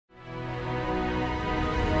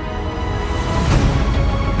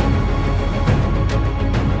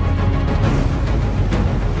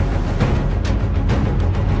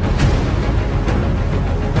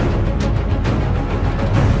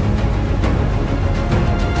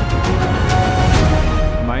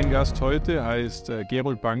Gast heute heißt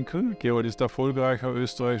Gerold Pankl. Gerold ist erfolgreicher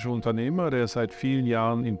österreichischer Unternehmer, der seit vielen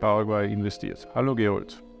Jahren in Paraguay investiert. Hallo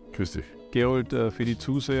Gerold. Grüß dich. Gerold, für die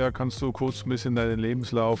Zuseher kannst du kurz ein bisschen deinen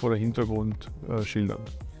Lebenslauf oder Hintergrund schildern?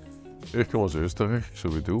 Ich komme aus Österreich,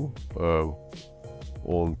 so wie du,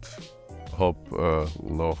 und habe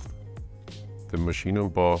nach dem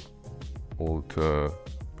Maschinenbau und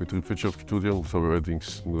Betriebswirtschaftsstudium, das habe ich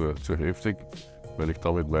allerdings nur zur Hälfte, weil ich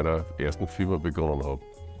da mit meiner ersten Firma begonnen habe.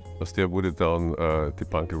 Aus der wurde dann die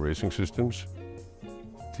Pankl Racing Systems,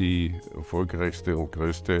 die erfolgreichste und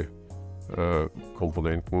größte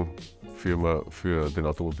Komponentenfirma für den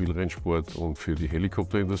Automobilrennsport und für die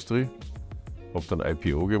Helikopterindustrie. Habe dann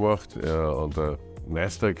IPO gemacht an der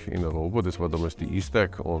Nasdaq in Europa, das war damals die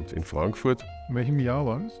Nasdaq und in Frankfurt. In welchem Jahr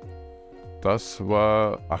war das? Das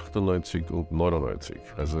war 98 und 99,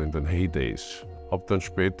 also in den Heydays. Habe dann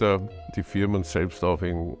später die Firmen selbst auch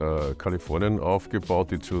in Kalifornien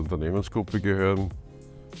aufgebaut, die zur Unternehmensgruppe gehören.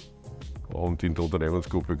 Und in der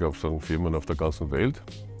Unternehmensgruppe gab es dann Firmen auf der ganzen Welt.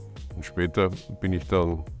 Und später bin ich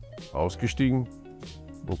dann ausgestiegen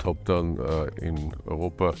und habe dann in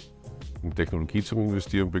Europa in Technologie zum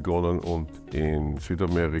Investieren begonnen und in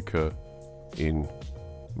Südamerika in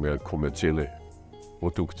mehr kommerzielle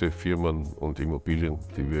Produkte, Firmen und Immobilien,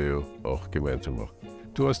 die wir ja auch gemeinsam machen.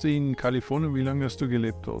 Du hast in Kalifornien, wie lange hast du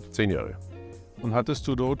gelebt dort? 10 Jahre. Und hattest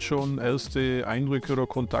du dort schon erste Eindrücke oder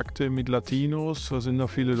Kontakte mit Latinos? Sind da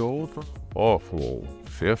viele dort? Oh,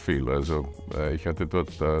 sehr viel. Also ich hatte dort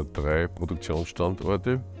 3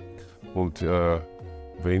 Produktionsstandorte und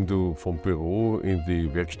wenn du vom Büro in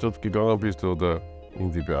die Werkstatt gegangen bist oder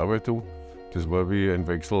in die Bearbeitung, das war wie ein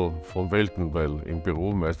Wechsel von Welten, weil im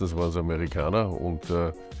Büro meistens waren es Amerikaner und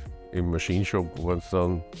im Maschinenshop waren es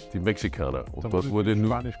dann die Mexikaner. Und dort wurde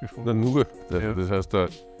Spanisch gesprochen. Das heißt, der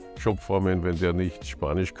Shopforeman, wenn der nicht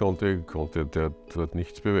Spanisch konnte, konnte der dort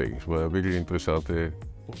nichts bewegen. Es war eine wirklich interessante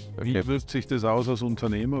Wie wirkt sich das aus als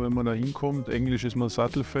Unternehmer, wenn man da hinkommt? Englisch ist man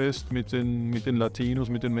sattelfest mit den Latinos,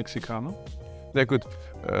 mit den Mexikanern? Na gut,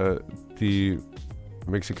 die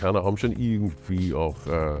Mexikaner haben schon irgendwie auch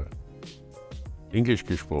Englisch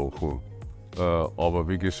gesprochen. Aber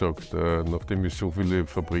wie gesagt, nachdem ich so viele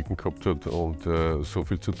Fabriken gehabt habe und so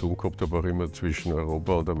viel zu tun gehabt habe, auch immer zwischen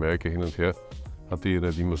Europa und Amerika hin und her, hatte ich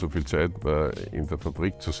nicht immer so viel Zeit, in der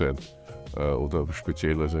Fabrik zu sein oder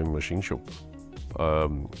speziell also im Maschinenshop.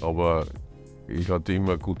 Aber ich hatte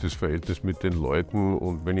immer ein gutes Verhältnis mit den Leuten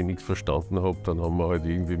und wenn ich nichts verstanden habe, dann haben wir halt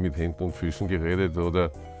irgendwie mit Händen und Füßen geredet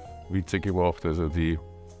oder Witze gemacht. Also die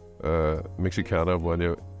Mexikaner waren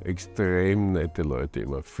ja extrem nette Leute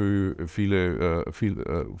immer. Viel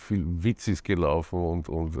Witz ist gelaufen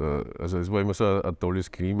und also es war immer so ein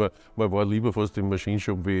tolles Klima. Man war lieber fast im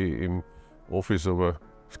Maschinenshop wie im Office, aber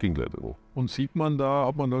es ging leider nicht. Und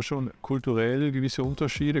hat man da schon kulturell gewisse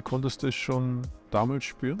Unterschiede? Konntest du das schon damals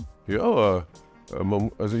spüren? Ja,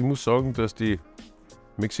 also ich muss sagen, dass die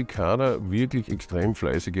Mexikaner wirklich extrem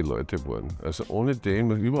fleißige Leute waren. Also ohne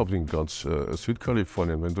den, überhaupt in ganz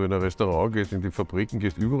Südkalifornien, wenn du in ein Restaurant gehst, in die Fabriken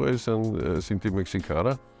gehst, überall sind die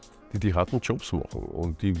Mexikaner, die die harten Jobs machen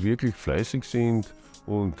und die wirklich fleißig sind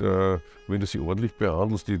und wenn du sie ordentlich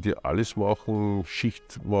behandelst, die dir alles machen,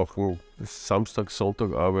 Schicht machen, Samstag,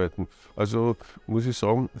 Sonntag arbeiten. Also muss ich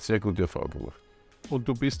sagen, sehr gute Erfahrung gemacht. Und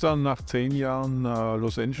du bist dann nach 10 Jahren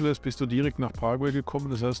Los Angeles, bist du direkt nach Paraguay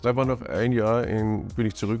gekommen? Das heißt, Da war noch ein Jahr, bin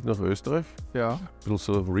ich zurück nach Österreich, ja. ein bisschen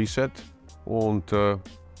so Reset und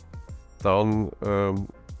dann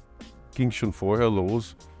ging es schon vorher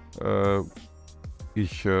los.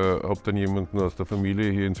 Ich habe dann jemanden aus der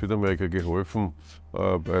Familie hier in Südamerika geholfen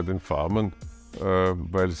bei den Farmen,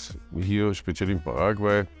 weil es hier, speziell in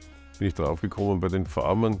Paraguay, bin ich draufgekommen, bei den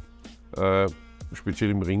Farmen, speziell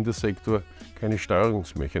im Rindersektor, keine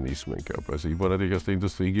Steuerungsmechanismen gab. Also ich war natürlich aus der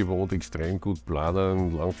Industrie gewohnt, extrem gut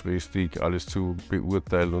planen, langfristig alles zu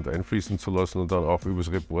beurteilen und einfließen zu lassen und dann auch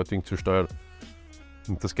übers Reporting zu steuern.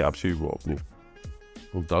 Und das gab es hier überhaupt nicht.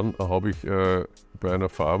 Und dann habe ich bei einer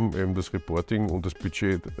Farm eben das Reporting und das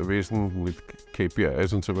Budgetwesen mit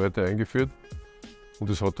KPIs und so weiter eingeführt. Und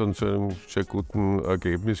das hat dann zu einem sehr guten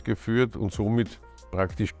Ergebnis geführt und somit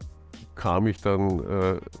praktisch kam ich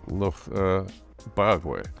dann nach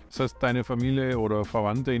Paraguay. Das heißt, deine Familie oder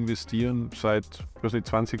Verwandte investieren seit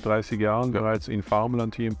 20, 30 Jahren bereits in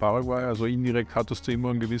Farmland hier in Paraguay. Also indirekt hattest du immer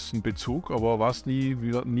einen gewissen Bezug, aber warst nie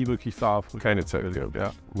wirklich da. Keine Zeit gehabt.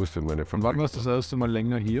 Ja. Musste meine Und wann warst du das erste Mal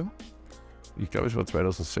länger hier? Ich glaube, es war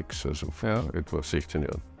 2006, also vor etwa 16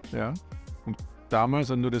 Jahren. Ja. Und damals,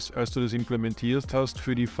 als du das implementiert hast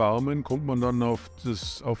für die Farmen, kommt man dann auf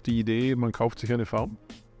die Idee, man kauft sich eine Farm?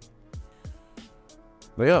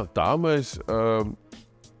 Naja, damals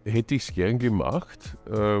hätte ich es gern gemacht.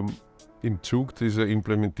 Im Zug dieser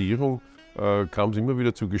Implementierung kam es immer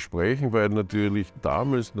wieder zu Gesprächen, weil natürlich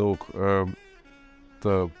damals noch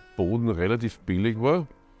der Boden relativ billig war.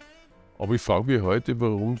 Aber ich frage mich heute,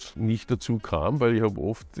 warum es nicht dazu kam, weil ich habe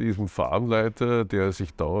oft diesen Farmleiter, der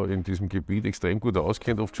sich da in diesem Gebiet extrem gut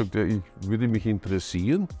auskennt, oft gesagt, ja, ich würde mich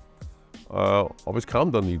interessieren, aber es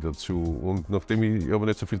kam dann nie dazu. Und nachdem ich aber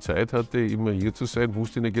nicht so viel Zeit hatte, immer hier zu sein,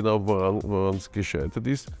 wusste ich nicht genau, woran es gescheitert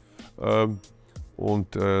ist.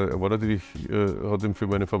 Und er war natürlich, hat für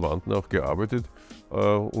meine Verwandten auch gearbeitet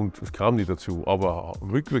und es kam nie dazu. Aber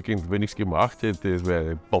rückwirkend, wenn ich es gemacht hätte, es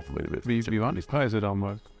wäre eine Bombeninvestition. Wie waren die Preise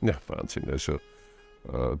damals? Ja, Wahnsinn. Also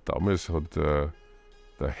damals hat der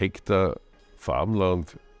Hektar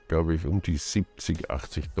Farmland, glaube ich, um die 70,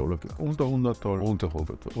 80 Dollar gekostet. Unter 100 Dollar. Unter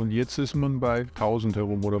 100 Dollar. Und jetzt ist man bei 1000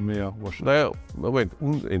 herum oder mehr wahrscheinlich. Naja, Moment,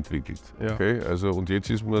 unentwickelt. Ja. Okay? Also, und jetzt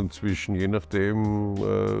ist man zwischen, je nachdem,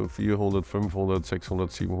 400, 500,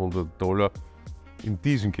 600, 700 Dollar in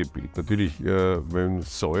diesem Gebiet. Natürlich, wenn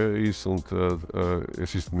Säuer ist und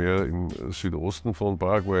es ist mehr im Südosten von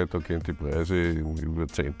Paraguay, da gehen die Preise über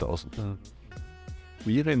 10.000.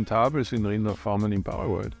 Wie rentabel sind Rinderfarmen in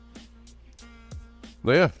Paraguay?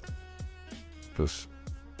 Naja, das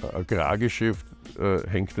Agrargeschäft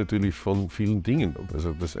hängt natürlich von vielen Dingen ab.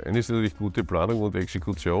 Also das eine ist natürlich gute Planung und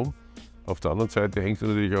Exekution. Auf der anderen Seite hängt es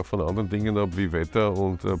natürlich auch von anderen Dingen ab, wie Wetter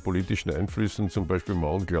und politischen Einflüssen. Zum Beispiel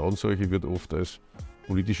Mau- und Klauenseuche wird oft als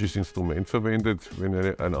politisches Instrument verwendet. Wenn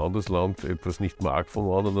ein anderes Land etwas nicht mag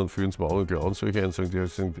vom anderen, dann führen sie Mau- und Klauenseuche ein und sagen, da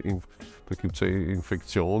gibt es eine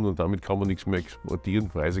Infektion und damit kann man nichts mehr exportieren,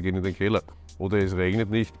 Preise gehen in den Keller. Oder es regnet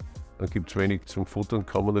nicht, dann gibt es wenig zum Futtern,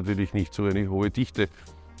 kann man natürlich nicht so eine hohe Dichte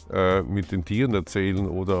mit den Tieren erzählen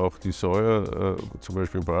oder auch die Säuer, zum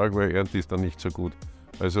Beispiel in Paraguay, ernte ist dann nicht so gut.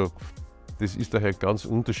 Also das ist daher ganz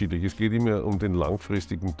unterschiedlich. Es geht immer um den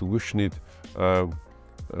langfristigen Durchschnitt.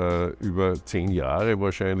 Über 10 Jahre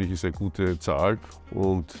wahrscheinlich ist eine gute Zahl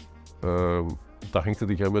und da hängt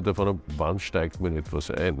natürlich immer davon ab, wann steigt man etwas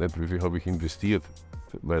ein, nicht? Wie viel habe ich investiert,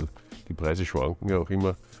 weil die Preise schwanken ja auch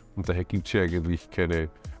immer und daher gibt es ja eigentlich keine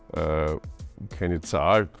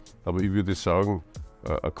Zahl, aber ich würde sagen,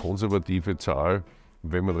 eine konservative Zahl,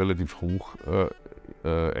 wenn man relativ hoch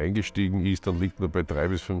eingestiegen ist, dann liegt man bei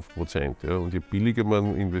 3-5%. Ja? Und je billiger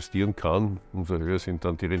man investieren kann, umso höher sind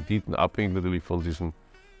dann die Renditen, abhängig natürlich von diesen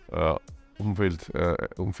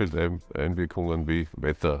Umfeldeinwirkungen wie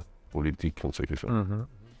Wetterpolitik und solche Sachen.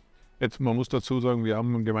 Jetzt, man muss dazu sagen, wir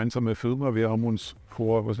haben eine gemeinsame Firma, wir haben uns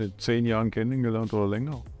vor 10 Jahren kennengelernt oder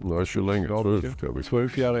länger. Na, schon länger, 12, glaube ich.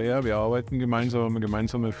 12 Jahre her, wir arbeiten gemeinsam, haben eine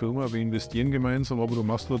gemeinsame Firma, wir investieren gemeinsam, aber du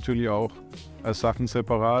machst natürlich auch Sachen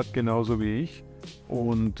separat, genauso wie ich.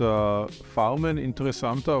 Und Farmen,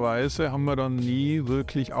 interessanterweise, haben wir dann nie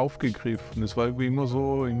wirklich aufgegriffen. Es war irgendwie immer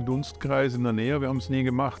so im Dunstkreis in der Nähe, wir haben es nie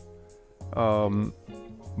gemacht. War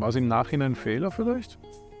es im Nachhinein ein Fehler vielleicht?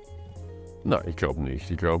 Nein, ich glaube nicht.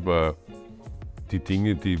 Ich glaube, die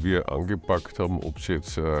Dinge, die wir angepackt haben, ob es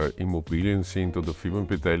jetzt Immobilien sind oder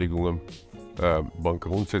Firmenbeteiligungen, waren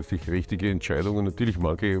grundsätzlich richtige Entscheidungen. Natürlich,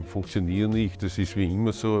 manche funktionieren nicht, das ist wie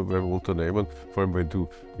immer so beim Unternehmen, vor allem wenn du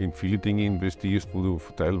in viele Dinge investierst, wo du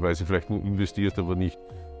teilweise vielleicht nur investierst, aber nicht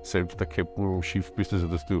selbst der Captain im Schiff bist, also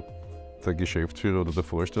dass du der Geschäftsführer oder der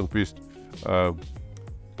Vorstand bist.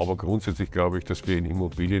 Aber grundsätzlich glaube ich, dass wir in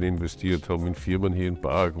Immobilien investiert haben, in Firmen hier in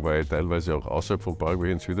Paraguay, teilweise auch außerhalb von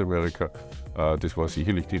Paraguay in Südamerika. Das war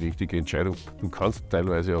sicherlich die richtige Entscheidung. Du kannst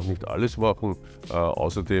teilweise auch nicht alles machen.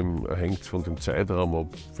 Außerdem hängt es von dem Zeitraum ab.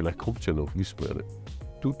 Vielleicht kommt es ja noch, wissen wir nicht.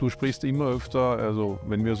 Du sprichst immer öfter, also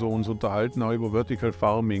wenn wir so uns unterhalten, auch über Vertical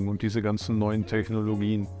Farming und diese ganzen neuen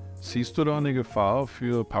Technologien. Siehst du da eine Gefahr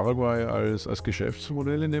für Paraguay als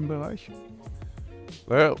Geschäftsmodell in dem Bereich?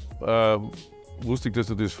 Naja, lustig, dass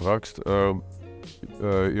du das fragst. Ich habe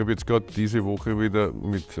jetzt gerade diese Woche wieder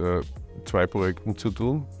mit 2 Projekten zu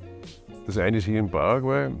tun. Das eine ist hier in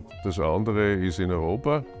Paraguay, das andere ist in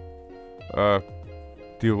Europa.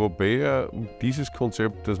 Die Europäer, dieses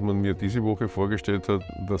Konzept, das man mir diese Woche vorgestellt hat,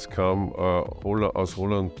 das kam aus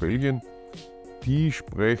Holland, Belgien. Die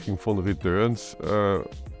sprechen von Returns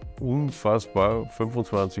unfassbar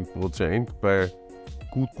 25% bei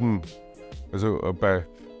guten, also bei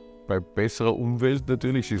besserer Umwelt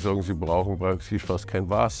natürlich. Sie sagen, sie brauchen praktisch fast kein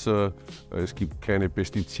Wasser, es gibt keine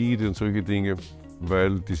Pestizide und solche Dinge.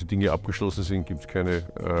 Weil diese Dinge abgeschlossen sind, gibt es keine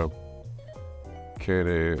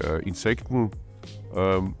Insekten.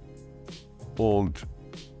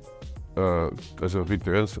 Also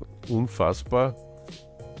Returns unfassbar.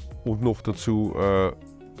 Und noch dazu,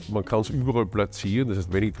 man kann es überall platzieren, das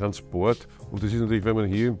heißt wenig Transport. Und das ist natürlich, wenn man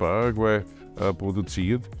hier in Paraguay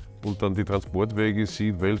produziert, und dann die Transportwege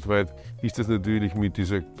sieht weltweit, ist das natürlich mit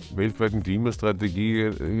dieser weltweiten Klimastrategie,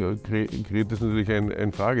 kreiert das natürlich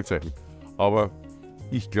ein Fragezeichen. Aber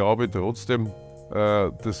ich glaube trotzdem,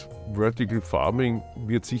 das Vertical Farming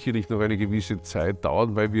wird sicherlich noch eine gewisse Zeit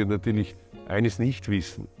dauern, weil wir natürlich eines nicht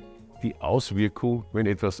wissen: die Auswirkung, wenn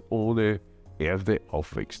etwas ohne Erde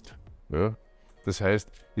aufwächst. Ja? Das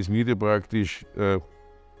heißt, es wird ja praktisch,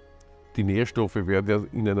 die Nährstoffe werden ja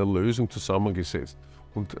in einer Lösung zusammengesetzt.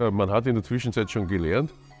 Und man hat in der Zwischenzeit schon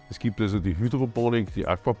gelernt, es gibt also die Hydroponik, die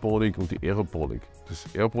Aquaponik und die Aeroponik. Das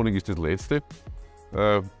Aeroponik ist das letzte.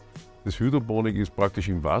 Das Hydroponik ist praktisch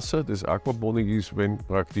im Wasser, das Aquaponik ist, wenn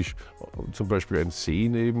praktisch zum Beispiel ein See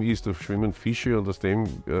neben ist, da schwimmen Fische und aus dem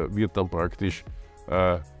wird dann praktisch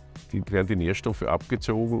werden die Nährstoffe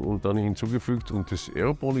abgezogen und dann hinzugefügt. Und das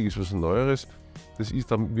Aeroponik ist was Neueres,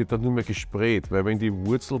 wird dann nur mehr gesprayt, weil wenn die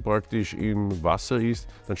Wurzel praktisch im Wasser ist,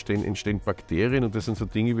 dann entstehen Bakterien und das sind so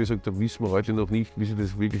Dinge, wie gesagt, da wissen wir heute noch nicht, wie sich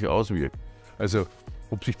das wirklich auswirkt. Also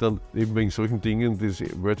ob sich dann eben wegen solchen Dingen das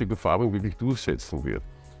Vertical Farming wirklich durchsetzen wird.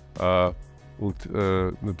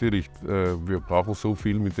 Natürlich, wir brauchen so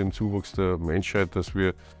viel mit dem Zuwachs der Menschheit, dass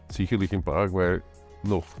wir sicherlich in Paraguay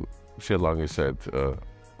noch sehr lange Zeit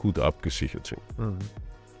gut abgesichert sind.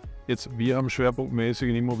 Jetzt, wir haben schwerpunktmäßig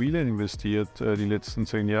in Immobilien investiert die letzten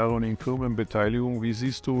 10 Jahre und in Firmenbeteiligung. Wie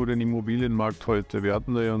siehst du den Immobilienmarkt heute? Wir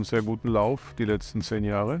hatten da ja einen sehr guten Lauf die letzten 10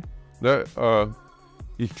 Jahre. Ja,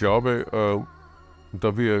 ich glaube,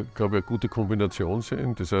 da wir, eine gute Kombination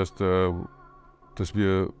sind, das heißt, dass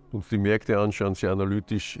wir uns die Märkte anschauen, sehr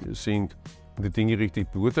analytisch sind und die Dinge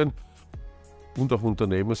richtig beurteilen und auch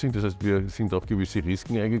Unternehmer sind. Das heißt, wir sind auf gewisse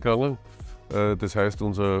Risiken eingegangen. Das heißt,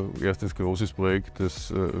 unser erstes großes Projekt,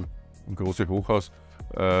 das große Hochhaus,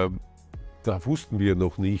 da wussten wir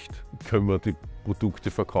noch nicht, können wir die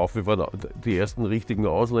Produkte verkaufen. Wir waren die ersten richtigen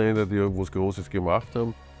Ausländer, die irgendwas Großes gemacht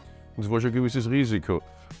haben. Und es war schon ein gewisses Risiko.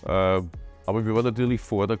 Aber wir waren natürlich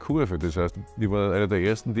vor der Kurve. Das heißt, wir waren einer der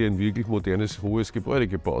ersten, die ein wirklich modernes, hohes Gebäude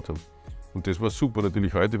gebaut haben. Und das war super.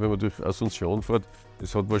 Natürlich heute, wenn man durch Asunción fährt,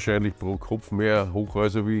 es hat wahrscheinlich pro Kopf mehr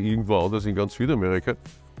Hochhäuser wie irgendwo anders in ganz Südamerika.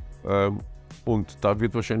 Und da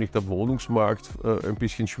wird wahrscheinlich der Wohnungsmarkt ein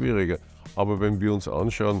bisschen schwieriger. Aber wenn wir uns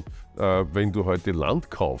anschauen, wenn du heute Land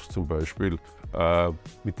kaufst zum Beispiel,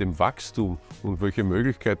 mit dem Wachstum und welche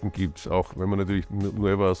Möglichkeiten gibt es, auch wenn man natürlich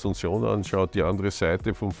Nueva Asunción anschaut, die andere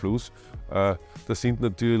Seite vom Fluss, das sind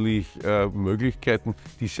natürlich Möglichkeiten,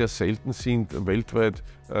 die sehr selten sind weltweit,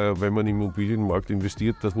 wenn man im Immobilienmarkt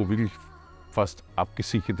investiert, dass man wirklich fast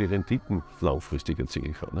abgesicherte Renditen langfristig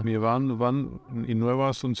erzielen kann. Ne? Wir waren in Nueva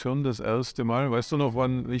Asunción das erste Mal. Weißt du noch,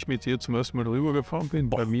 wann ich mit dir zum ersten Mal rübergefahren bin?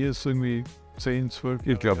 Bei mir ist es irgendwie 10, 12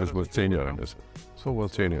 Jahre. Ich glaube, es war 10 Jahre. So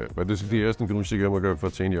was. 10 Jahre. Weil das sind die ersten Grundstücke, haben wir glaube ich,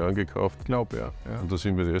 vor 10 Jahren gekauft. Ich glaube, ja. Und da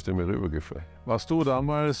sind wir das erste Mal rübergefahren. Warst du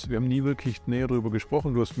damals, wir haben nie wirklich näher darüber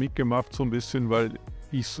gesprochen, du hast mitgemacht so ein bisschen, weil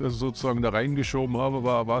ich es sozusagen da reingeschoben habe,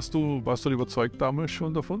 aber warst du überzeugt damals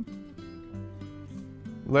schon davon?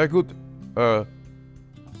 Na gut.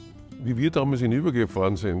 Wie wir damals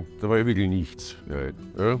hinübergefahren sind, da war ja wirklich nichts.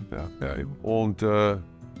 Ja. Und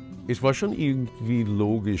es war schon irgendwie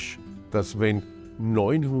logisch, dass wenn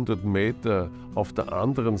 900 Meter auf der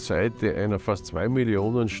anderen Seite einer fast 2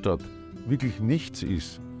 Millionen Stadt wirklich nichts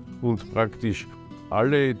ist und praktisch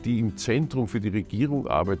alle, die im Zentrum für die Regierung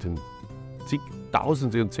arbeiten,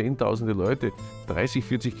 zigtausende und zehntausende Leute 30,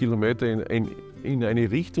 40 Kilometer in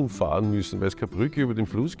eine Richtung fahren müssen, weil es keine Brücke über den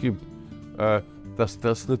Fluss gibt, dass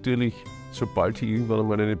das natürlich, sobald hier irgendwann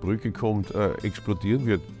einmal eine Brücke kommt, explodieren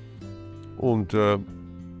wird. Und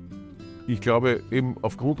ich glaube, eben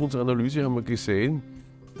aufgrund unserer Analyse haben wir gesehen,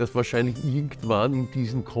 dass wahrscheinlich irgendwann in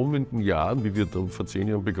diesen kommenden Jahren, wie wir dann vor 10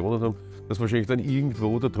 Jahren begonnen haben, dass wahrscheinlich dann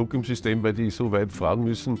irgendwo der Druck im System, weil die so weit fahren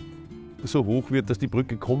müssen, so hoch wird, dass die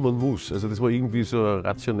Brücke kommen muss. Also das war irgendwie so ein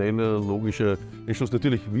rationeller, logischer Entschluss.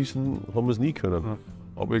 Natürlich wissen haben wir es nie können.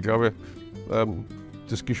 Aber ich glaube,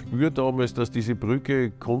 das Gespür damals, dass diese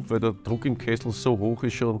Brücke kommt, weil der Druck im Kessel so hoch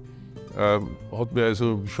ist schon, hat mir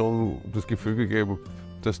also schon das Gefühl gegeben,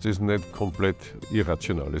 dass das nicht komplett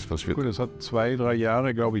irrational ist, was wird. Gut, es hat 2, 3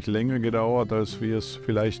 Jahre, glaube ich, länger gedauert, als wir es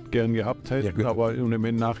vielleicht gern gehabt hätten, ja, aber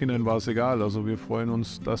im Nachhinein war es egal. Also wir freuen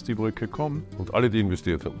uns, dass die Brücke kommt. Und alle, die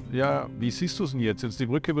investiert haben. Ja, wie siehst du es denn jetzt? Die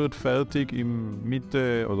Brücke wird fertig im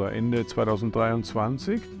Mitte oder Ende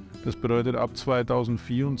 2023. Das bedeutet, ab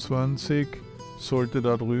 2024 sollte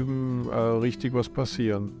da drüben richtig was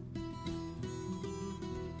passieren.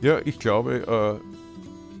 Ja, ich glaube,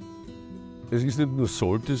 es ist nicht nur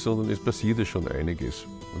sollte, sondern es passiert ja schon einiges.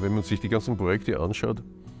 Wenn man sich die ganzen Projekte anschaut,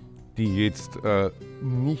 die jetzt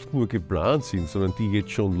nicht nur geplant sind, sondern die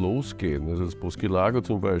jetzt schon losgehen, also das Bosque Lago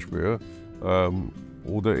zum Beispiel, ja,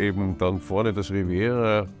 oder eben dann vorne das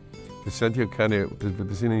Riviera. Das sind ja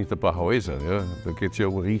das sind ja nicht ein paar Häuser. Ja. Da geht es ja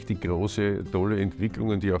um richtig große, tolle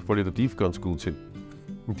Entwicklungen, die auch qualitativ ganz gut sind.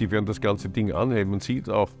 Und die werden das ganze Ding anheben. Man sieht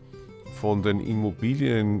auch von den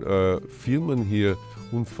Immobilienfirmen hier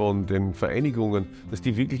und von den Vereinigungen, dass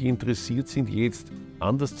die wirklich interessiert sind, jetzt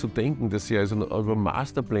anders zu denken, dass sie also über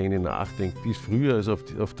Masterpläne nachdenken, die es früher also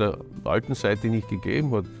auf der alten Seite nicht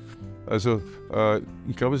gegeben hat. Also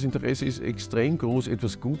ich glaube, das Interesse ist extrem groß,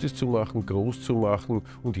 etwas Gutes zu machen, groß zu machen,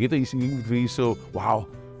 und jeder ist irgendwie so, wow,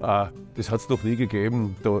 das hat es noch nie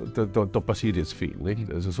gegeben, da passiert jetzt viel.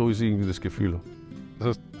 Nicht? Also so ist irgendwie das Gefühl. Das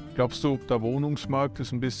heißt, glaubst du, der Wohnungsmarkt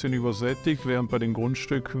ist ein bisschen übersättigt, während bei den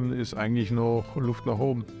Grundstücken ist eigentlich noch Luft nach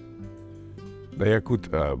oben? Naja gut,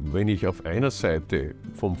 wenn ich auf einer Seite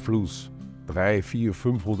vom Fluss 300, 400,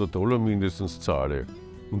 500 Dollar mindestens zahle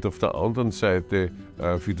und auf der anderen Seite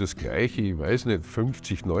für das Gleiche, ich weiß nicht,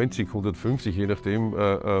 50, 90, 150, je nachdem,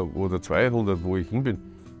 oder 200, wo ich hin bin,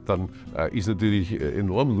 dann ist natürlich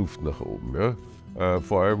enorm Luft nach oben. Ja?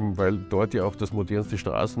 Vor allem, weil dort ja auch das modernste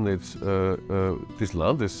Straßennetz des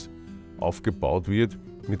Landes aufgebaut wird,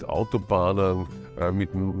 mit Autobahnen,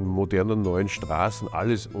 mit modernen neuen Straßen,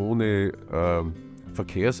 alles ohne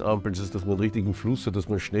Verkehrsampeln, das heißt, dass man einen richtigen Fluss hat, dass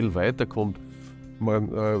man schnell weiterkommt. Man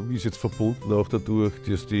ist jetzt verbunden auch dadurch,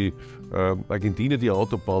 dass die Argentinier die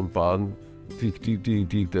Autobahn bauen.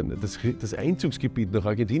 Das Einzugsgebiet nach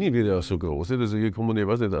Argentinien wird ja auch so groß. Also hier kommen, ich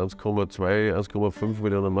weiß nicht, 1,2, 1,5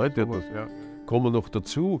 Millionen Leute. Ja. Kommen noch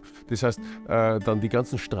dazu. Das heißt, dann die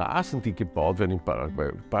ganzen Straßen, die gebaut werden in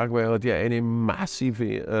Paraguay. Paraguay hat ja eine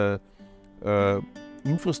massive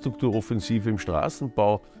Infrastrukturoffensive im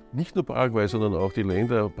Straßenbau. Nicht nur Paraguay, sondern auch die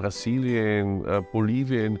Länder Brasilien,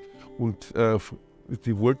 Bolivien. Und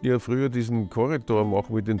die wollten ja früher diesen Korridor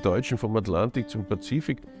machen mit den Deutschen vom Atlantik zum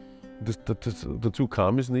Pazifik. Dazu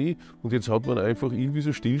kam es nie, und jetzt hat man einfach irgendwie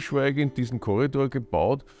so stillschweigend diesen Korridor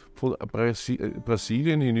gebaut von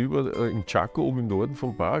Brasilien hinüber, im Chaco, oben im Norden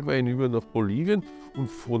von Paraguay, hinüber nach Bolivien und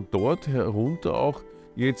von dort herunter auch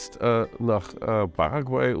jetzt nach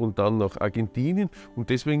Paraguay und dann nach Argentinien. Und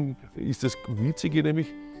deswegen ist das Witzige nämlich,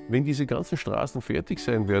 wenn diese ganzen Straßen fertig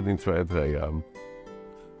sein werden in 2, 3 Jahren,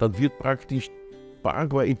 dann wird praktisch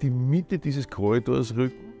Paraguay in die Mitte dieses Korridors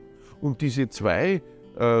rücken, und diese zwei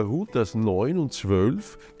Routes 9 und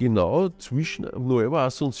 12, genau zwischen Nueva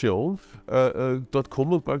Asunción, dort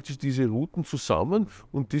kommen praktisch diese Routen zusammen,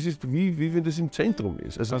 und das ist wie wenn das im Zentrum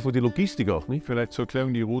ist, also für die Logistik auch, nicht? Vielleicht zur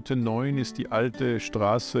Erklärung, die Route 9 ist die alte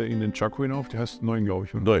Straße in den Chaco hinauf, die heißt 9, glaube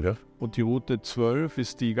ich. 9, ja. Und die Route 12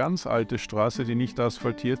 ist die ganz alte Straße, die nicht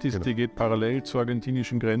asphaltiert ist, genau. Die geht parallel zur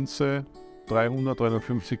argentinischen Grenze 300,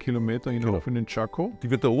 350 Kilometer hinauf, genau, in den Chaco. Die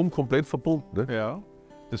wird da oben komplett verbunden, ne? Ja.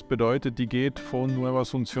 Das bedeutet, die geht von Nueva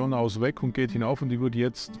Asunción aus weg und geht hinauf, und die wird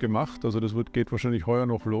jetzt gemacht. Also das geht wahrscheinlich heuer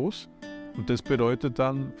noch los. Und das bedeutet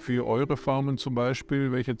dann für eure Farmen zum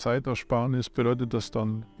Beispiel, welche Zeitersparnis bedeutet das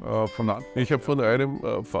dann von Anfang? Ich habe von einem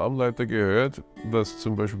Farmleiter gehört, dass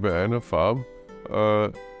zum Beispiel bei einer Farm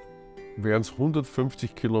wären es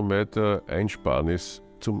 150 Kilometer Einsparnis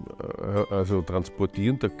zum also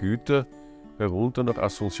Transportieren der Güter herunter nach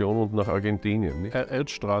Asunción und nach Argentinien. Nicht?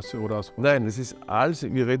 Erdstraße oder Asphalt? Nein, das ist alles,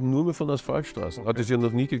 wir reden nur mehr von Asphaltstraßen. Hat es ja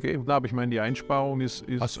noch nie gegeben. Na, aber ich meine, die Einsparung ist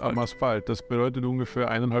am Asphalt. Das bedeutet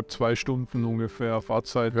ungefähr 1,5, 2 Stunden ungefähr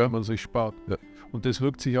Fahrzeit, wenn man sich spart. Ja. Und das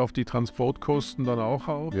wirkt sich auf die Transportkosten dann auch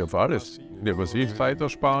auf? Ja, auf alles. Ja, massiv.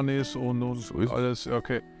 Zeitersparnis und so alles,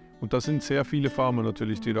 okay. Und das sind sehr viele Farmer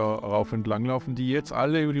natürlich, die da rauf entlang laufen, die jetzt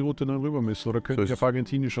alle über die Route dann rüber müssen. Oder können sie auf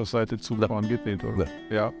argentinischer Seite zufahren, geht nicht, oder?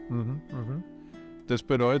 Ja. Das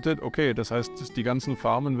bedeutet, okay, das heißt, die ganzen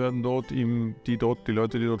Farmen werden dort, die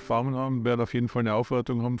Leute, die dort Farmen haben, werden auf jeden Fall eine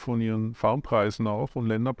Aufwertung haben von ihren Farmpreisen auch, von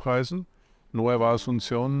Länderpreisen. Nueva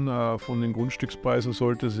Asunción von den Grundstückspreisen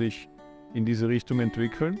sollte sich in diese Richtung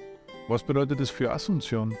entwickeln. Was bedeutet das für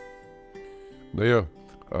Asunción? Naja,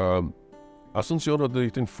 Asunción hat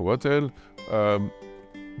natürlich den Vorteil,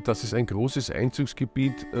 dass es ein großes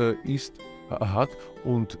Einzugsgebiet hat,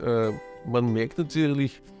 und man merkt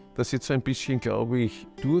natürlich, dass jetzt ein bisschen, glaube ich,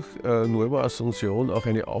 durch Nueva Asunción auch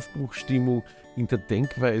eine Aufbruchsstimmung in der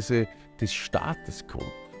Denkweise des Staates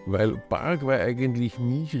kommt, weil Paraguay eigentlich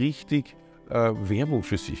nie richtig Werbung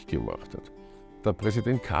für sich gemacht hat. Der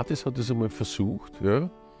Präsident Cartes hat es einmal versucht, ja,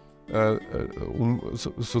 um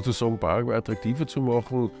sozusagen Paraguay attraktiver zu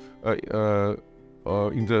machen,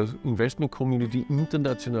 in der Investment-Community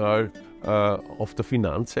international auf der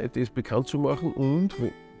Finanzseite es bekannt zu machen und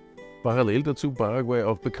parallel dazu Paraguay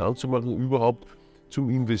auch bekannt zu machen, überhaupt zum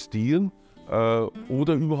Investieren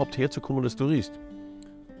oder überhaupt herzukommen als Tourist.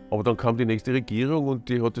 Aber dann kam die nächste Regierung und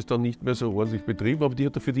die hat es dann nicht mehr so ordentlich betrieben, aber die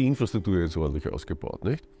hat dafür die Infrastruktur jetzt ordentlich ausgebaut,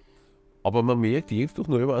 nicht? Aber man merkt jetzt durch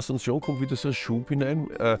neue Assoziation kommt wieder so ein Schub hinein,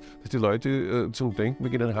 dass die Leute zum Denken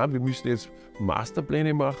beginnen haben, wir müssen jetzt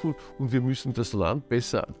Masterpläne machen und wir müssen das Land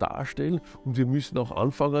besser darstellen und wir müssen auch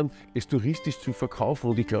anfangen, es touristisch zu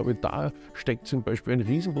verkaufen. Und ich glaube, da steckt zum Beispiel ein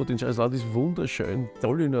Riesenpotenzial. Das Land ist wunderschön,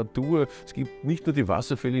 tolle Natur. Es gibt nicht nur die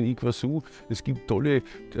Wasserfälle in Iguazu, es gibt tolle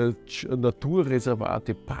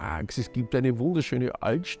Naturreservate, Parks, es gibt eine wunderschöne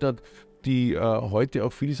Altstadt, die heute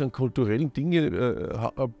auch vieles an kulturellen Dingen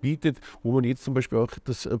bietet, wo man jetzt zum Beispiel auch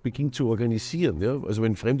das beginnt zu organisieren. Ja? Also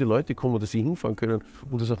wenn fremde Leute kommen, dass sie hinfahren können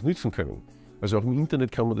und das auch nützen können. Also auch im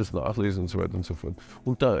Internet kann man das nachlesen und so weiter und so fort.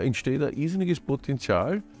 Und da entsteht ein irrsinniges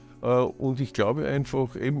Potenzial. Und ich glaube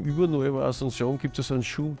einfach, eben über neue Assoziation gibt es einen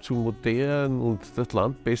Schub zu modern und das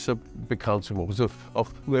Land besser bekannt zu machen. Also auch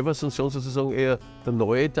neue Assoziation sozusagen eher der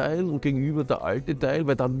neue Teil und gegenüber der alte Teil,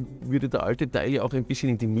 weil dann würde der alte Teil ja auch ein bisschen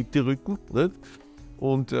in die Mitte rücken. Nicht?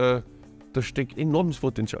 Und da steckt enormes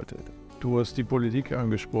Potenzial drin. Du hast die Politik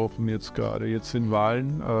angesprochen jetzt gerade. Jetzt sind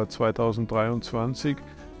Wahlen 2023.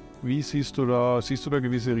 Wie siehst du da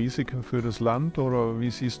gewisse Risiken für das Land oder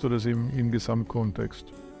wie siehst du das im Gesamtkontext?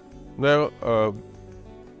 Naja,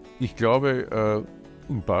 ich glaube,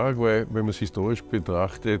 in Paraguay, wenn man es historisch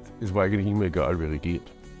betrachtet, es war eigentlich immer egal, wer regiert.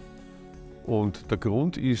 Und der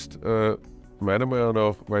Grund ist meiner Meinung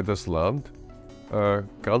nach, weil das Land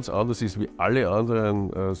ganz anders ist wie alle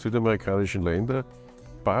anderen südamerikanischen Länder.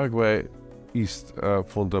 Paraguay ist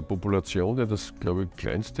von der Population ja das, glaube ich,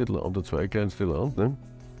 kleinste Land oder zweitkleinste Land, ne?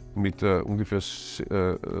 Mit ungefähr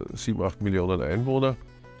 7, 8 Millionen Einwohnern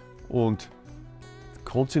und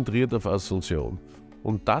konzentriert auf Asunción.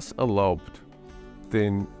 Und das erlaubt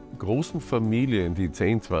den großen Familien, die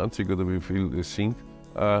 10, 20 oder wie viel es sind,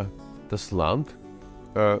 das Land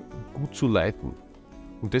gut zu leiten.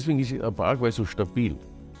 Und deswegen ist Paraguay so stabil.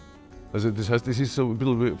 Also das heißt, es ist so ein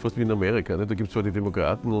bisschen fast wie in Amerika. Ne? Da gibt es zwar die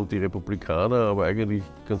Demokraten und die Republikaner, aber eigentlich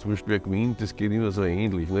ganz wurscht, wer gewinnt, das geht immer so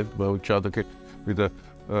ähnlich. Nicht? Man schaut, okay, wie der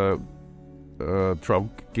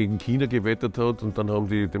Trump gegen China gewettet hat und dann haben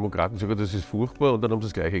die Demokraten gesagt, das ist furchtbar und dann haben sie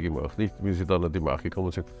das Gleiche gemacht, nicht? Wie sie dann an die Macht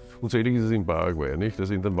gekommen sind. Und so ähnlich ist es in Paraguay, nicht?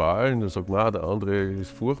 Also in den Wahlen, da sagt man, der andere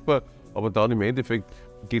ist furchtbar, aber dann im Endeffekt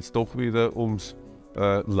geht es doch wieder ums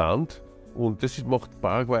Land und das macht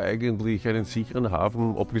Paraguay eigentlich einen sicheren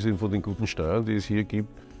Hafen, abgesehen von den guten Steuern, die es hier gibt,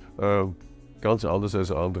 ganz anders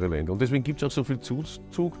als andere Länder. Und deswegen gibt es auch so viel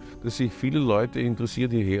Zuzug, dass sich viele Leute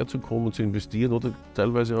interessiert, hierher zu kommen, zu investieren oder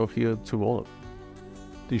teilweise auch hier zu wohnen.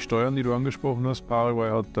 Die Steuern, die du angesprochen hast,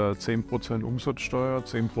 Paraguay hat 10% Umsatzsteuer,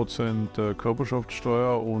 10%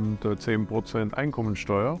 Körperschaftssteuer und 10%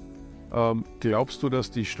 Einkommensteuer. Glaubst du,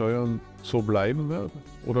 dass die Steuern so bleiben werden?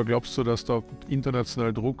 Oder glaubst du, dass da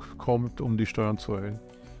international Druck kommt, um die Steuern zu erhöhen?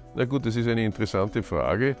 Na gut, das ist eine interessante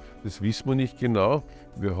Frage. Das wissen wir nicht genau.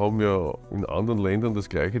 Wir haben ja in anderen Ländern das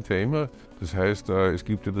gleiche Thema. Das heißt, es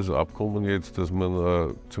gibt ja das Abkommen jetzt, dass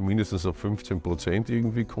man zumindest auf 15%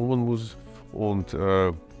 irgendwie kommen muss und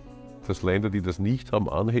dass Länder, die das nicht haben,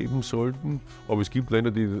 anheben sollten. Aber es gibt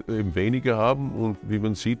Länder, die eben weniger haben und wie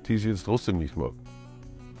man sieht, die es jetzt trotzdem nicht machen.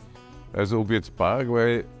 Also ob jetzt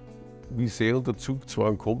Paraguay wie sehr unter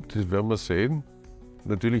Zugzwang kommt, das werden wir sehen.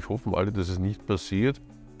 Natürlich hoffen alle, dass es nicht passiert.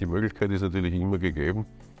 Die Möglichkeit ist natürlich immer gegeben,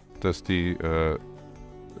 dass die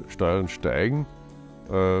Steuern steigen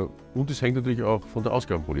und es hängt natürlich auch von der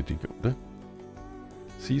Ausgabenpolitik ab. Ne?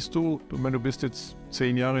 Siehst du, du bist jetzt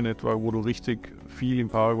 10 Jahre in etwa, wo du richtig viel in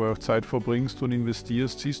Paraguay auch Zeit verbringst und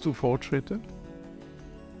investierst, siehst du Fortschritte?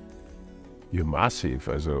 Ja, massiv.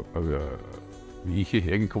 Also wie ich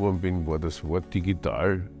hierher gekommen bin, war das Wort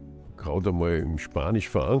digital gerade einmal im Spanisch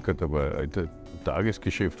verankert, aber im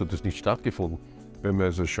Tagesgeschäft hat das nicht stattgefunden. Wenn man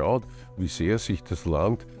also schaut, wie sehr sich das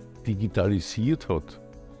Land digitalisiert hat,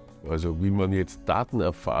 also wie man jetzt Daten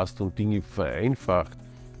erfasst und Dinge vereinfacht,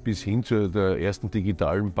 bis hin zu der ersten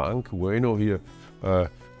digitalen Bank, Bueno hier,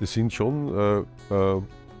 das sind schon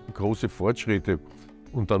große Fortschritte.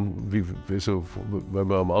 Und dann, weil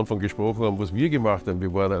wir am Anfang gesprochen haben, was wir gemacht haben,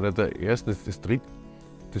 wir waren einer der ersten,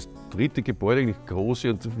 das dritte Gebäude, eigentlich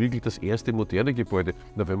große und wirklich das erste moderne Gebäude.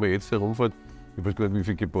 Na, wenn man jetzt herumfährt, ich weiß gar nicht, wie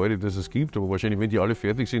viele Gebäude es gibt, aber wahrscheinlich, wenn die alle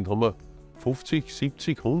fertig sind, haben wir 50,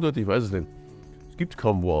 70, 100, ich weiß es nicht. Es gibt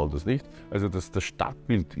kaum woanders, nicht? Also das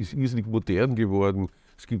Stadtbild ist irrsinnig modern geworden,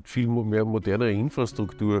 es gibt viel mehr modernere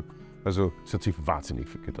Infrastruktur, also es hat sich wahnsinnig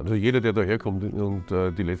viel getan. Also jeder, der daherkommt und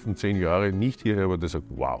die letzten 10 Jahre nicht hierher war, der sagt,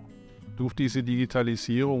 wow. Durch diese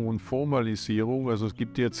Digitalisierung und Formalisierung, also es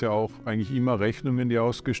gibt jetzt ja auch eigentlich immer Rechnungen, die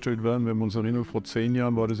ausgestellt werden. Wenn wir uns erinnern, vor 10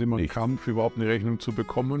 Jahren war das immer ein Kampf, überhaupt eine Rechnung zu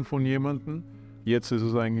bekommen von jemandem. Jetzt ist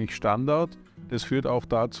es eigentlich Standard. Das führt auch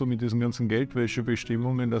dazu mit diesen ganzen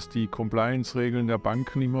Geldwäschebestimmungen, dass die Compliance-Regeln der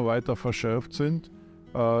Banken immer weiter verschärft sind.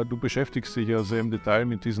 Du beschäftigst dich ja sehr im Detail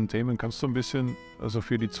mit diesen Themen. Kannst du ein bisschen, also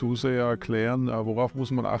für die Zuseher erklären, worauf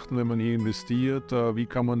muss man achten, wenn man hier investiert? Wie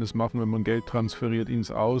kann man das machen, wenn man Geld transferiert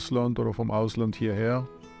ins Ausland oder vom Ausland hierher?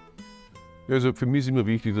 Ja, also für mich ist immer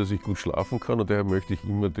wichtig, dass ich gut schlafen kann und daher möchte ich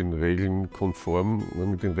immer mit den Regeln konform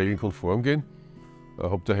gehen. Ich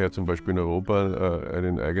habe daher zum Beispiel in Europa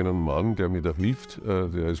einen eigenen Mann, der mir da hilft,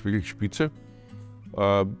 der ist wirklich spitze.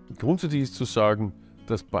 Grundsätzlich ist zu sagen,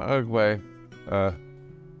 dass Paraguay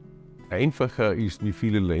einfacher ist wie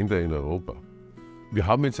viele Länder in Europa. Wir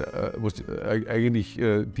haben jetzt eigentlich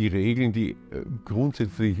die Regeln, die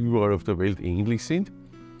grundsätzlich überall auf der Welt ähnlich sind.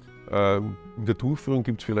 In der Durchführung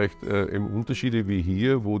gibt es vielleicht eben Unterschiede wie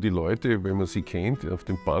hier, wo die Leute, wenn man sie kennt, auf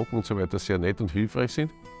den Banken und so weiter sehr nett und hilfreich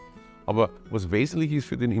sind. Aber was wesentlich ist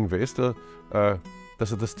für den Investor,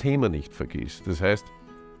 dass er das Thema nicht vergisst. Das heißt,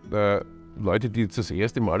 Leute, die jetzt das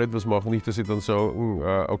erste Mal etwas machen, nicht, dass sie dann sagen,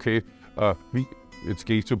 okay, jetzt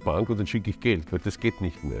gehe ich zur Bank und dann schicke ich Geld, weil das geht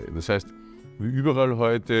nicht mehr. Das heißt, wie überall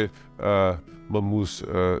heute, man muss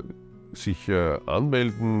sich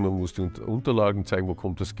anmelden, man muss die Unterlagen zeigen, wo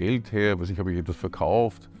kommt das Geld her, habe ich etwas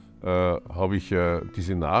verkauft, habe ich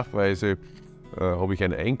diese Nachweise, habe ich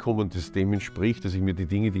ein Einkommen, das dem entspricht, dass ich mir die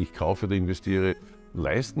Dinge, die ich kaufe oder investiere,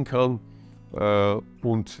 leisten kann.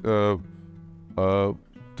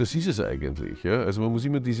 Das ist es eigentlich. Ja? Also man muss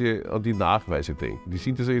immer an die Nachweise denken. Die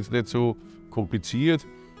sind also jetzt nicht so kompliziert.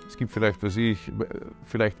 Es gibt vielleicht,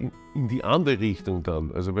 vielleicht in die andere Richtung dann,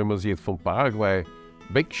 also wenn man sich jetzt von Paraguay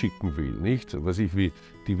wegschicken will, nicht, wie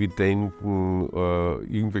Dividenden,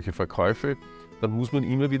 irgendwelche Verkäufe, dann muss man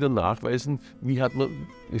immer wieder nachweisen, wie hat man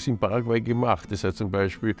es in Paraguay gemacht. Das heißt zum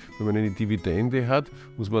Beispiel, wenn man eine Dividende hat,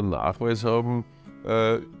 muss man einen Nachweis haben,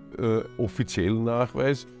 offiziellen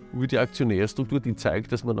Nachweis über die Aktionärstruktur, die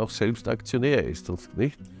zeigt, dass man auch selbst Aktionär ist.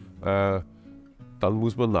 Nicht? Dann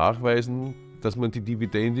muss man nachweisen, dass man die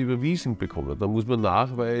Dividende überwiesen bekommt. Dann muss man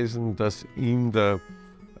nachweisen, dass in der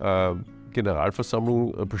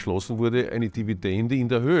Generalversammlung beschlossen wurde, eine Dividende in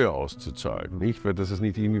der Höhe auszuzahlen, nicht? Weil das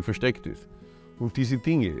nicht irgendwie versteckt ist. Und diese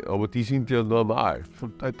Dinge, aber die sind ja normal.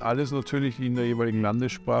 Und alles natürlich in der jeweiligen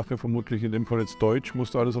Landessprache, vermutlich in dem Fall jetzt Deutsch,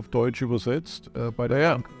 musst du alles auf Deutsch übersetzt bei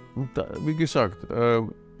der Bank. Und wie gesagt,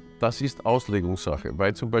 das ist Auslegungssache,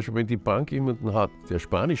 weil zum Beispiel, wenn die Bank jemanden hat, der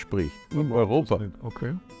Spanisch spricht, in Europa,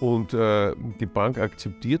 okay, und die Bank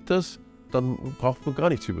akzeptiert das, dann braucht man gar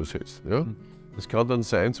nichts übersetzen. Ja? Das kann dann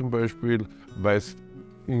sein, zum Beispiel, weil es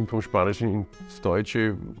vom Spanischen ins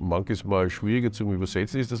Deutsche manches Mal schwieriger zum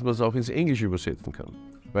Übersetzen ist, dass man es auch ins Englische übersetzen kann.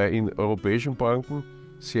 Weil in europäischen Banken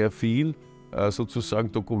sehr viel sozusagen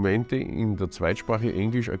Dokumente in der Zweitsprache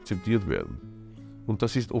Englisch akzeptiert werden. Und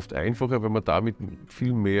das ist oft einfacher, weil man damit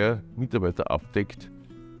viel mehr Mitarbeiter abdeckt,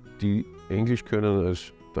 die Englisch können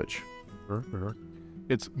als Deutsch.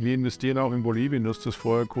 Jetzt, wir investieren auch in Bolivien, du hast das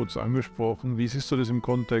vorher kurz angesprochen. Wie siehst du das im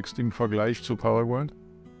Kontext, im Vergleich zu Paraguay?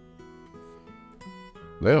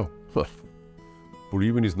 Naja,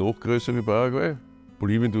 Bolivien ist noch größer wie Paraguay.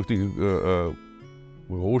 Bolivien durch die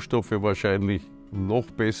Rohstoffe wahrscheinlich noch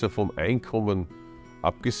besser vom Einkommen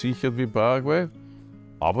abgesichert wie Paraguay.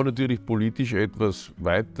 Aber natürlich politisch etwas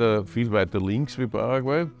weiter, viel weiter links wie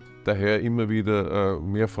Paraguay. Daher immer wieder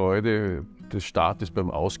mehr Freude des Staates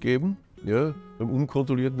beim Ausgeben, ja, beim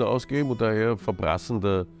unkontrollierten Ausgeben und daher Verprassen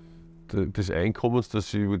des Einkommens,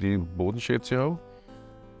 das sie über die Bodenschätze haben.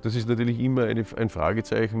 Das ist natürlich immer ein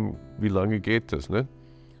Fragezeichen, wie lange geht das. Ne?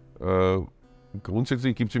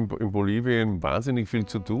 Grundsätzlich gibt es in Bolivien wahnsinnig viel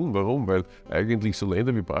zu tun. Warum? Weil eigentlich so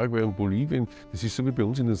Länder wie Paraguay und Bolivien, das ist so wie bei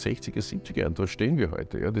uns in den 60er, 70er Jahren, da stehen wir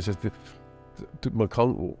heute. Ja? Das heißt,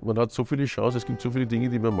 man hat so viele Chancen, es gibt so viele Dinge,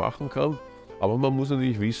 die man machen kann, aber man muss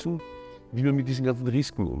natürlich wissen, wie man mit diesen ganzen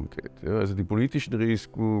Risiken umgeht. Ja? Also die politischen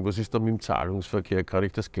Risiken, was ist da mit dem Zahlungsverkehr, kann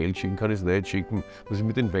ich das Geld schicken, kann ich es nicht schicken, was ist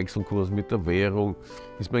mit den Wechselkursen, mit der Währung,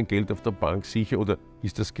 ist mein Geld auf der Bank sicher oder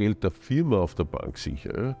ist das Geld der Firma auf der Bank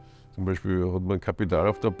sicher? Ja? Zum Beispiel hat man Kapital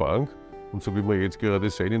auf der Bank und so wie wir jetzt gerade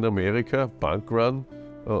sehen in Amerika, Bankrun,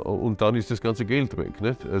 und dann ist das ganze Geld weg.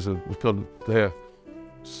 Nicht? Also daher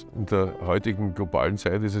in der heutigen globalen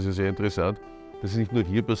Zeit ist es ja sehr interessant, dass es nicht nur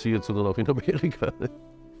hier passiert, sondern auch in Amerika. Nicht?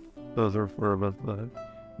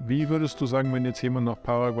 Wie würdest du sagen, wenn jetzt jemand nach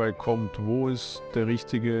Paraguay kommt, wo ist der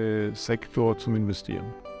richtige Sektor zum Investieren?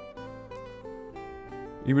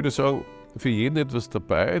 Ich würde sagen, für jeden etwas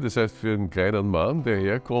dabei. Das heißt, für einen kleinen Mann, der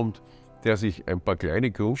herkommt, der sich ein paar kleine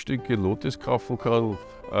Grundstücke, Lotes kaufen kann,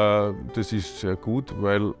 das ist sehr gut,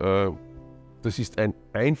 weil das ist ein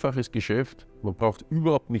einfaches Geschäft. Man braucht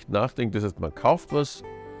überhaupt nicht nachdenken. Das heißt, man kauft was,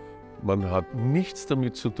 man hat nichts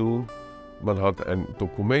damit zu tun, man hat ein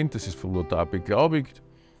Dokument, das ist vom Notar beglaubigt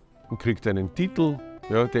und kriegt einen Titel,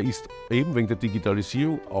 ja, der ist eben wegen der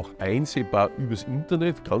Digitalisierung auch einsehbar übers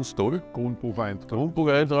Internet, ganz toll.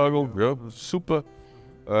 Grundbucheintragung, ja, super.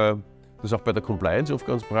 Das ist auch bei der Compliance oft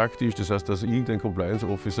ganz praktisch, das heißt, dass irgendein Compliance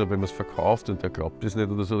Officer, wenn man es verkauft und der glaubt das nicht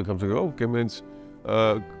oder so, dann kann man sagen, oh, gehen wir ins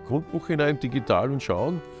Grundbuch hinein, digital und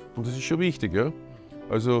schauen, und das ist schon wichtig. Ja?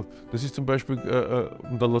 Also das ist zum Beispiel,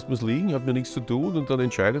 und dann lässt man es liegen, hat man nichts zu tun und dann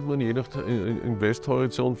entscheidet man je nach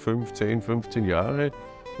Investhorizont 5, 10, 15 Jahre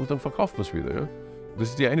und dann verkauft man es wieder. Ja? Das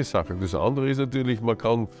ist die eine Sache. Das andere ist natürlich, man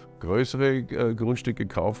kann größere Grundstücke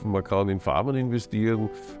kaufen, man kann in Farmen investieren,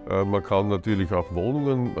 man kann natürlich auch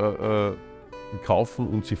Wohnungen kaufen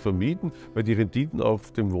und sie vermieten, weil die Renditen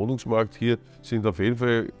auf dem Wohnungsmarkt hier sind auf jeden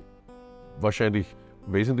Fall wahrscheinlich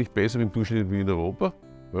wesentlich besser im Durchschnitt wie in Europa.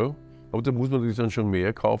 Ja? Aber da muss man natürlich dann schon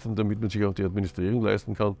mehr kaufen, damit man sich auch die Administrierung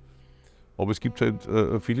leisten kann. Aber es gibt halt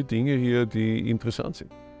viele Dinge hier, die interessant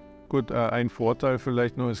sind. Gut, ein Vorteil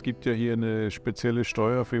vielleicht noch, es gibt ja hier eine spezielle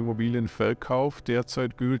Steuer für Immobilienverkauf,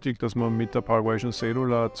 derzeit gültig, dass man mit der paraguayischen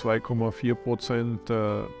Cedula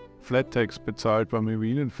 2,4% Flat Tax bezahlt beim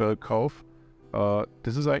Immobilienverkauf.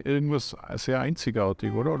 Das ist irgendwas sehr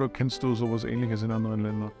einzigartig, oder? Oder kennst du sowas Ähnliches in anderen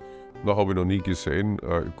Ländern? Das habe ich noch nie gesehen.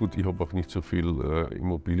 Gut, ich habe auch nicht so viel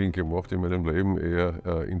Immobilien gemacht in meinem Leben,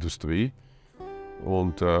 eher Industrie.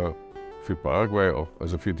 Und für Paraguay auch,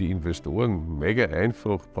 also für die Investoren, mega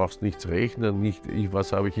einfach, brauchst nichts rechnen, nicht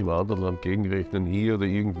was habe ich im anderen Land gegenrechnen, hier oder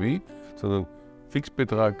irgendwie, sondern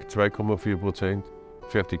Fixbetrag 2,4%,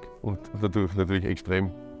 fertig und dadurch natürlich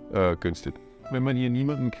extrem günstig. Wenn man hier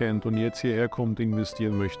niemanden kennt und jetzt hierher kommt,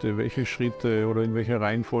 investieren möchte, welche Schritte oder in welcher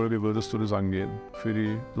Reihenfolge würdest du das angehen für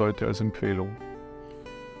die Leute als Empfehlung?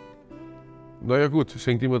 Naja gut, es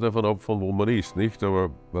hängt immer davon ab, von wo man ist, nicht?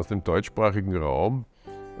 Aber aus dem deutschsprachigen Raum,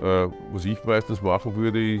 was ich meistens machen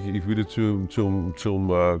würde, ich würde zum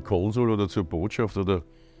Konsul oder zur Botschaft oder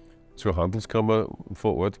zur Handelskammer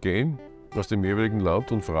vor Ort gehen, aus dem jeweiligen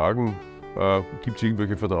Land und fragen, gibt es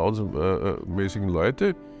irgendwelche vertrauensmäßigen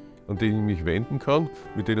Leute, an denen ich mich wenden kann,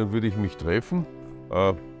 mit denen würde ich mich treffen,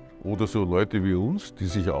 oder so Leute wie uns, die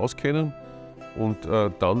sich auskennen, und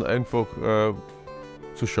dann einfach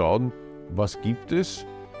zu schauen, was gibt es,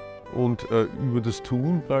 und über das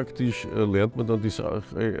Tun praktisch lernt man dann die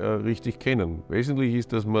Sache richtig kennen. Wesentlich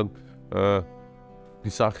ist, dass man die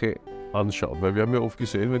Sache anschaut, weil wir haben ja oft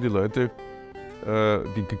gesehen, wenn die Leute,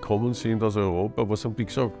 die gekommen sind aus Europa, was haben die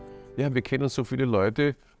gesagt? Ja, wir kennen so viele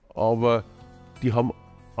Leute, aber die haben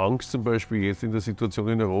Angst zum Beispiel jetzt in der Situation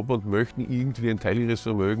in Europa und möchten irgendwie einen Teil ihres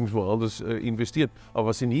Vermögens woanders investieren. Aber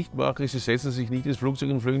was sie nicht machen, ist, sie setzen sich nicht ins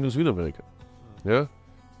Flugzeug und fliegen nach Südamerika. Ja?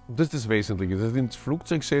 Und das ist das Wesentliche. Das heißt, ins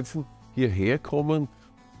Flugzeug setzen, hierher kommen,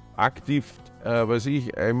 aktiv, weiß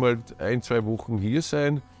ich, einmal 1, 2 Wochen hier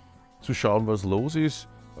sein, zu schauen, was los ist,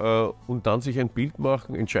 und dann sich ein Bild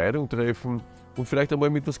machen, Entscheidung treffen und vielleicht einmal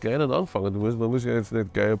mit etwas Kleinen anfangen. Man muss ja jetzt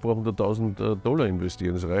nicht gleich ein paar $100.000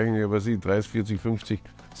 investieren. Das reichen ja, weiß ich, 30, 40, 50,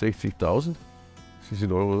 60.000. Das ist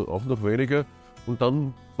in Euro auch noch weniger. Und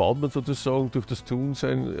dann baut man sozusagen durch das Tun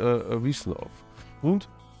sein Wissen auf. Und,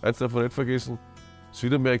 eins darf man nicht vergessen,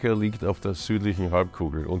 Südamerika liegt auf der südlichen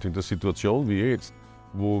Halbkugel. Und in der Situation wie jetzt,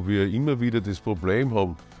 wo wir immer wieder das Problem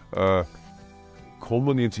haben,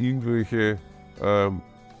 kommen jetzt irgendwelche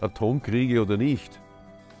Atomkriege oder nicht,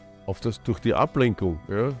 durch die Ablenkung,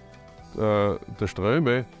 ja, der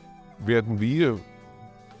Ströme, werden wir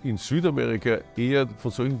in Südamerika eher von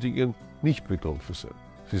solchen Dingen nicht betroffen sein.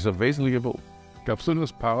 Das ist ein wesentlicher Punkt. Glaubst du,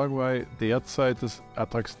 dass Paraguay derzeit das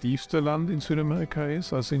attraktivste Land in Südamerika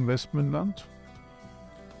ist als Investmentland?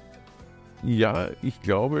 Ja, ich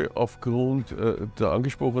glaube aufgrund der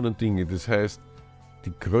angesprochenen Dinge, das heißt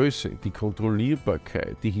die Größe, die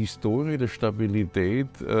Kontrollierbarkeit, die Historie der Stabilität,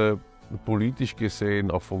 politisch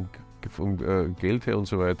gesehen, auch vom Geld her und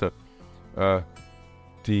so weiter,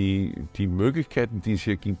 die Möglichkeiten, die es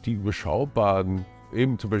hier gibt, die überschaubaren,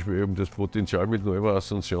 eben zum Beispiel eben das Potenzial mit Nueva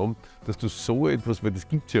Asunción, dass du so etwas, weil das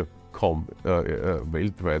gibt es ja kaum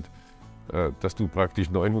weltweit, dass du praktisch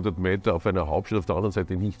 900 Meter auf einer Hauptstadt auf der anderen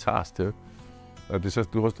Seite nichts hast. Ja? Das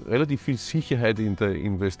heißt, du hast relativ viel Sicherheit in der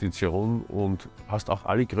Investition und hast auch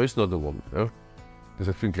alle Größenordnungen. Ja? Das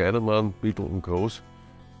heißt, für einen kleinen Mann, mittel und groß,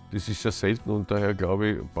 das ist sehr selten und daher glaube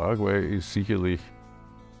ich, Paraguay ist sicherlich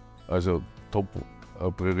also Top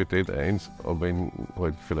Priorität 1, aber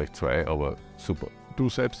halt vielleicht 2, aber super. Du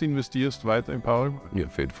selbst investierst weiter in Paraguay? Ja,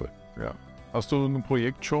 auf jeden Fall. Ja. Hast du ein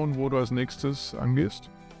Projekt schon, wo du als nächstes angehst?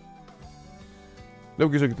 Ich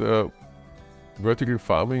habe gesagt, Vertical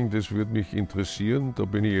Farming, das würde mich interessieren. Da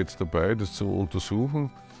bin ich jetzt dabei, das zu untersuchen.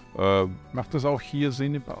 Macht das auch hier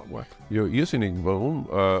Sinn in Paraguay? Ja, irrsinnig. Warum?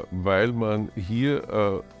 Weil man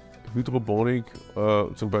hier Hydroponik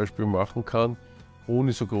zum Beispiel machen kann,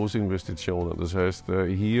 ohne so große Investitionen. Das heißt,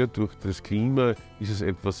 hier durch das Klima ist es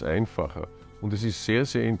etwas einfacher. Und es ist sehr,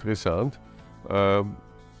 sehr interessant,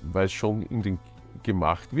 weil es schon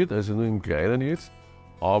gemacht wird, also nur im Kleinen jetzt.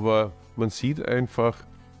 Aber man sieht einfach,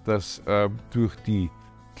 dass durch die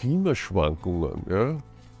Klimaschwankungen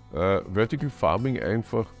Vertical Farming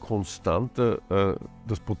einfach konstanter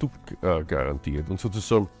das Produkt garantiert. Und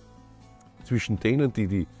sozusagen zwischen denen,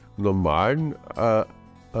 die normalen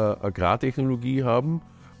Agrartechnologie haben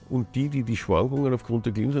und die Schwankungen aufgrund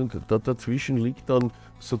der Klima sind, dazwischen liegt dann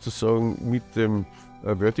sozusagen mit dem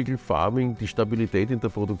Vertical Farming die Stabilität in der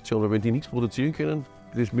Produktion. Weil wenn die nichts produzieren können,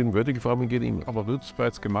 das mit dem Vertical Farming geht immer. Aber wird es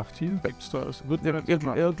bereits gemacht hier? Gibt's da,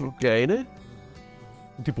 Kleine,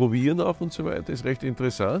 die probieren auch und so weiter, ist recht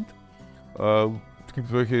interessant. Es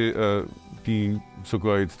gibt welche, die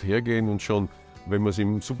sogar jetzt hergehen und schon, wenn man es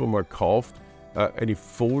im Supermarkt kauft, eine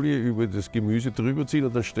Folie über das Gemüse drüber ziehen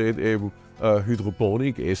und dann steht eben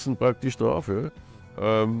Hydroponik, Essen praktisch drauf. Ja.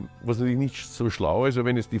 Was natürlich nicht so schlau ist, aber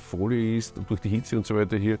wenn es die Folie ist und durch die Hitze und so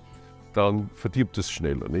weiter hier, dann verdirbt es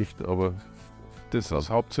schneller, nicht? Aber das ist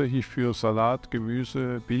hauptsächlich für Salat,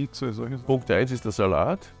 Gemüse, Pilze, solche Sachen. Punkt 1 ist der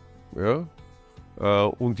Salat. Ja.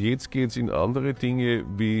 Und jetzt geht es in andere Dinge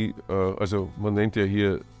wie, also man nennt ja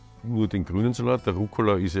hier nur den grünen Salat. Der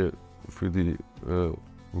Rucola ist ja für die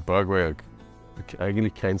in Paraguay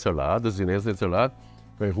eigentlich kein Salat, das ist in erster Linie Salat,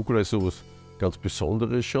 weil Rucola ist sowas ganz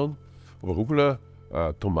Besonderes schon. Aber Rucola,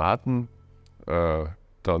 Tomaten,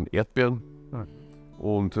 dann Erdbeeren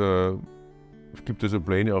und es gibt also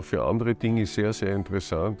Pläne auch für andere Dinge, sehr, sehr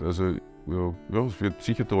interessant. Also ja, es wird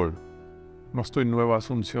sicher toll. Machst du in Nueva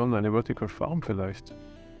Asunción eine Vertical Farm vielleicht?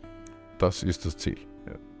 Das ist das Ziel.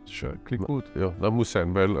 Ja, schön, klingt gut. Ja, das muss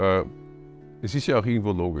sein, weil es ist ja auch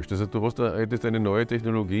irgendwo logisch. Das heißt, du hättest eine neue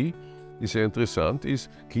Technologie, die sehr interessant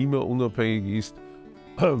ist, klimaunabhängig ist,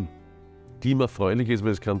 klimafreundlich ist,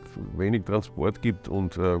 weil es wenig Transport gibt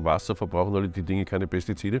und Wasser verbrauchen alle die Dinge, keine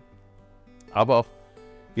Pestizide. Aber auch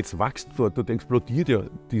jetzt wächst dort explodiert ja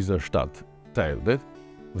dieser Stadtteil. Nicht?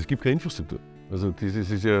 Und es gibt keine Infrastruktur. Also das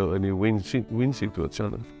ist ja eine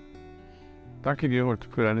Win-Situation. Danke, Gerold,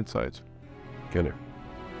 für deine Zeit. Gerne.